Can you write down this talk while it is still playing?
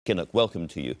Kinnock, welcome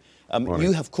to you.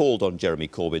 You have called on Jeremy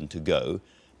Corbyn to go,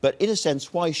 but in a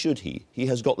sense, why should he? He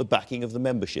has got the backing of the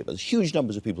membership. There's huge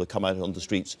numbers of people who come out on the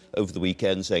streets over the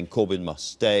weekend saying Corbyn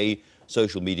must stay,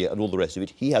 social media and all the rest of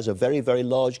it. He has a very, very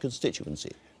large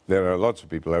constituency. There are lots of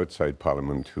people outside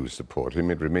Parliament who support him.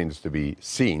 It remains to be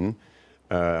seen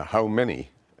how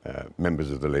many members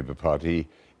of the Labour Party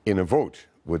in a vote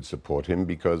would support him,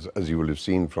 because, as you will have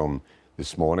seen from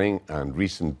this morning and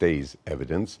recent days'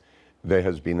 evidence, there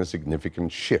has been a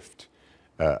significant shift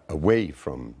away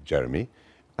from Jeremy,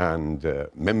 and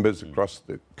members across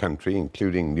the country,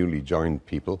 including newly joined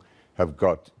people, have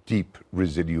got deep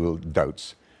residual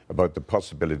doubts about the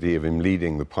possibility of him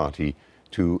leading the party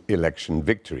to election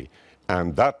victory.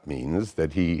 And that means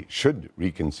that he should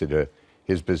reconsider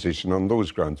his position on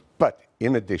those grounds. But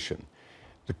in addition,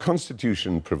 the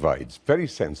Constitution provides very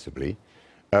sensibly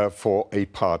for a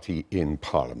party in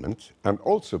Parliament, and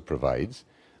also provides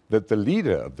that the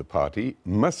leader of the party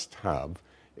must have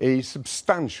a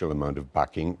substantial amount of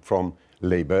backing from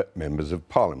Labour members of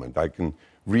Parliament. I can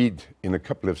read in a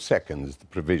couple of seconds the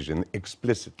provision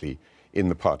explicitly in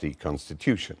the party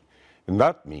constitution. And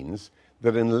that means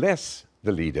that unless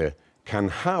the leader can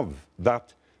have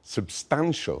that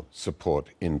substantial support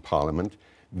in Parliament,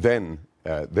 then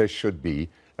there should be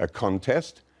a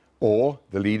contest, or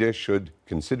the leader should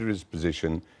consider his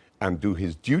position and do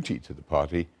his duty to the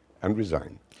party and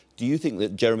resign. Do you think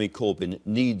that Jeremy Corbyn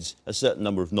needs a certain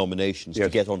number of nominations to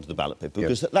get onto the ballot paper?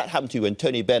 Because that happened to you when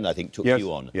Tony Benn, I think, took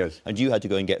you on. And you had to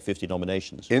go and get 50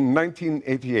 nominations. In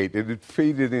 1988, it had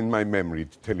faded in my memory,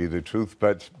 to tell you the truth,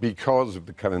 but because of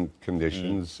the current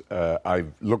conditions,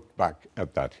 I've looked back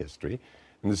at that history.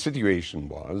 And the situation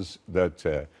was that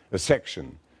a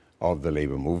section of the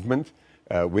Labour movement,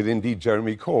 with indeed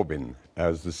Jeremy Corbyn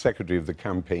as the secretary of the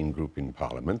campaign group in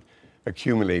Parliament,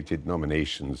 accumulated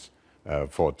nominations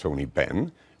for Tony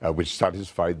Benn, which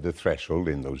satisfied the threshold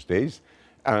in those days.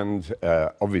 And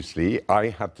obviously, I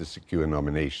had to secure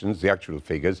nominations. The actual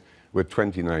figures were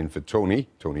 29 for Tony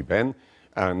Benn,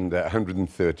 and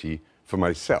 130 for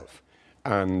myself.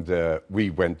 And we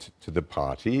went to the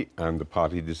party, and the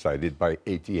party decided by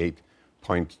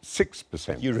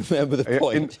 88.6%. You remember the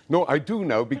point? No, I do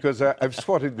now, because I've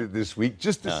swatted it this week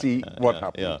just to see what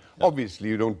happened. Obviously,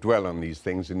 you don't dwell on these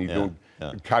things, and you don't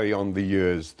carry on the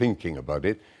years thinking about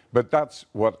it. But that's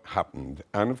what happened.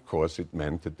 And, of course, it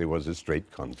meant that there was a straight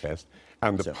contest.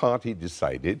 And the party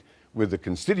decided, with the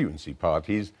constituency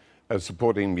parties,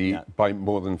 supporting me by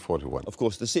more than 4-1. Of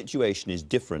course, the situation is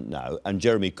different now, and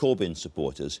Jeremy Corbyn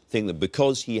supporters think that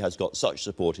because he has got such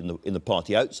support in the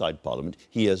party outside Parliament,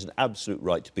 he has an absolute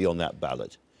right to be on that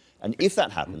ballot. And if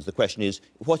that happens, the question is,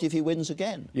 what if he wins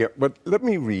again? Yeah, but let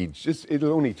me read,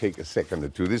 it'll only take a second or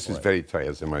two. This is very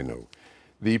tiresome, I know.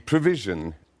 The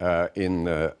provision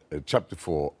in Chapter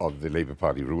 4 of the Labour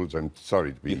Party rules, I'm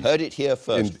sorry to be... You heard it here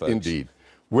first, folks. Indeed.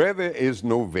 Where there is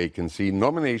no vacancy,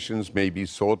 nominations may be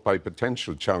sought by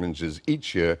potential challengers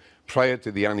each year prior to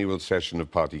the annual session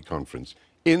of party conference.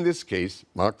 In this case,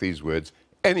 mark these words,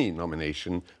 any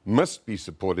nomination must be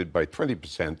supported by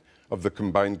 20% of the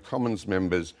combined Commons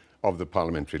members of the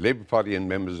Parliamentary Labour Party and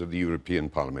members of the European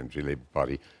Parliamentary Labour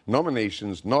Party.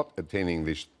 Nominations not attaining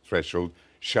this threshold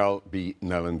shall be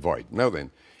null and void. Now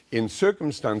then, in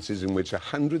circumstances in which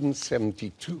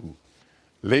 172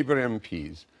 Labour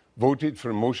MPs voted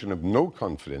for a motion of no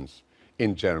confidence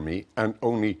in Jeremy and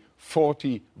only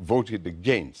 40 voted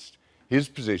against, his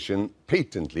position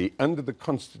patently, under the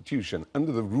Constitution,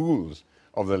 under the rules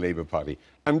of the Labour Party,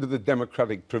 under the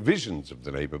democratic provisions of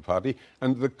the Labour Party,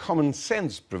 under the common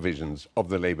sense provisions of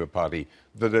the Labour Party,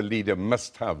 that a leader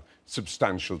must have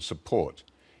substantial support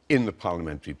in the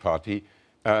parliamentary party.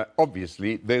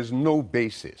 Obviously, there's no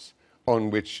basis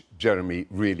on which Jeremy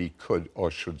really could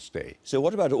or should stay. So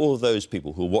what about all of those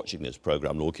people who are watching this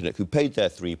programme, Lord Kinnock, who paid their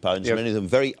 £3, many of them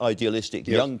very idealistic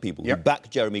young people who back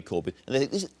Jeremy Corbyn, and they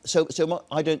think, this is, so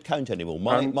I don't count anymore.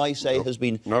 My say has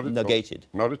been negated.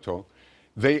 Not at all.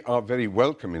 They are very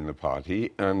welcome in the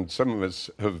party, and some of us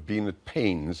have been at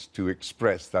pains to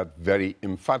express that very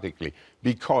emphatically,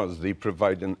 because they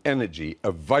provide an energy,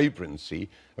 a vibrancy,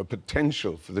 a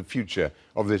potential for the future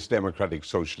of this Democratic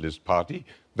Socialist Party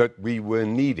that we were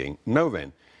needing. Now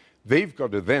then, they've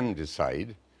got to then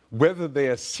decide whether they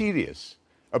are serious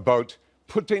about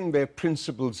putting their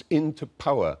principles into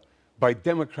power by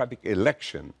democratic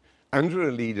election under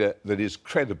a leader that is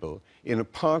credible in a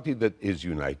party that is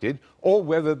united, or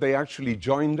whether they actually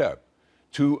joined up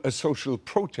to a social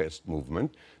protest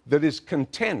movement that is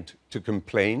content to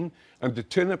complain and to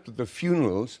turn up at the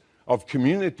funerals of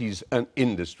communities and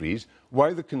industries,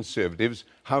 while the Conservatives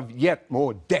have yet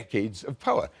more decades of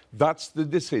power. That's the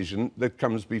decision that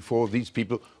comes before these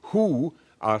people who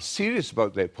are serious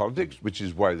about their politics, which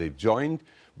is why they've joined,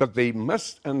 but they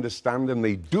must understand, and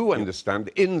they do understand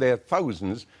in their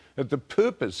thousands, that the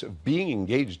purpose of being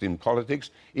engaged in politics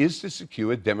is to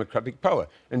secure democratic power.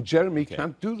 And Jeremy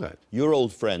can't do that. Your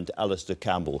old friend, Alistair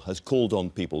Campbell, has called on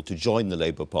people to join the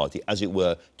Labour Party, as it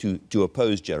were, to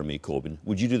oppose Jeremy Corbyn.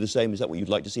 Would you do the same? Is that what you'd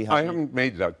like to see happen? I haven't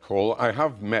made that call. I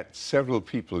have met several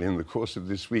people in the course of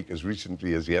this week, as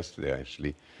recently as yesterday,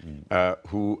 actually,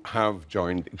 who have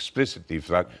joined explicitly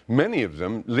for that. Many of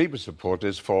them Labour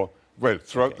supporters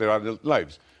throughout their adult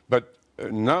lives. But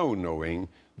now knowing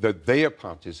that their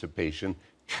participation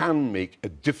can make a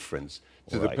difference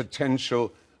to the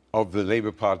potential of the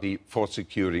Labour Party for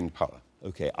securing power.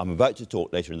 OK, I'm about to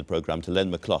talk later in the programme to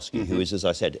Len McCluskey, who is, as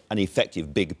I said, an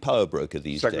effective big power broker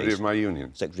these days. Secretary of my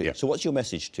union. Secretary. Yeah. So what's your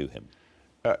message to him?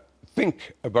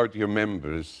 Think about your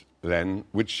members, Len,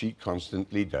 which she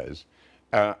constantly does.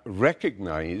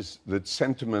 Recognise that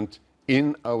sentiment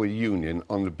in our union,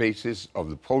 on the basis of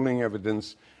the polling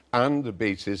evidence and the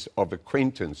basis of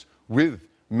acquaintance with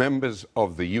members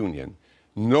of the union,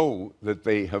 know that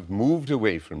they have moved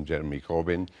away from Jeremy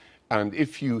Corbyn, and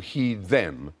if you heed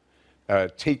them,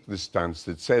 take the stance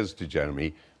that says to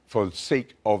Jeremy, for the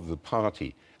sake of the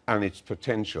party and its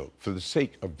potential, for the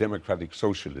sake of democratic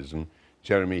socialism,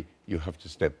 Jeremy, you have to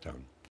step down.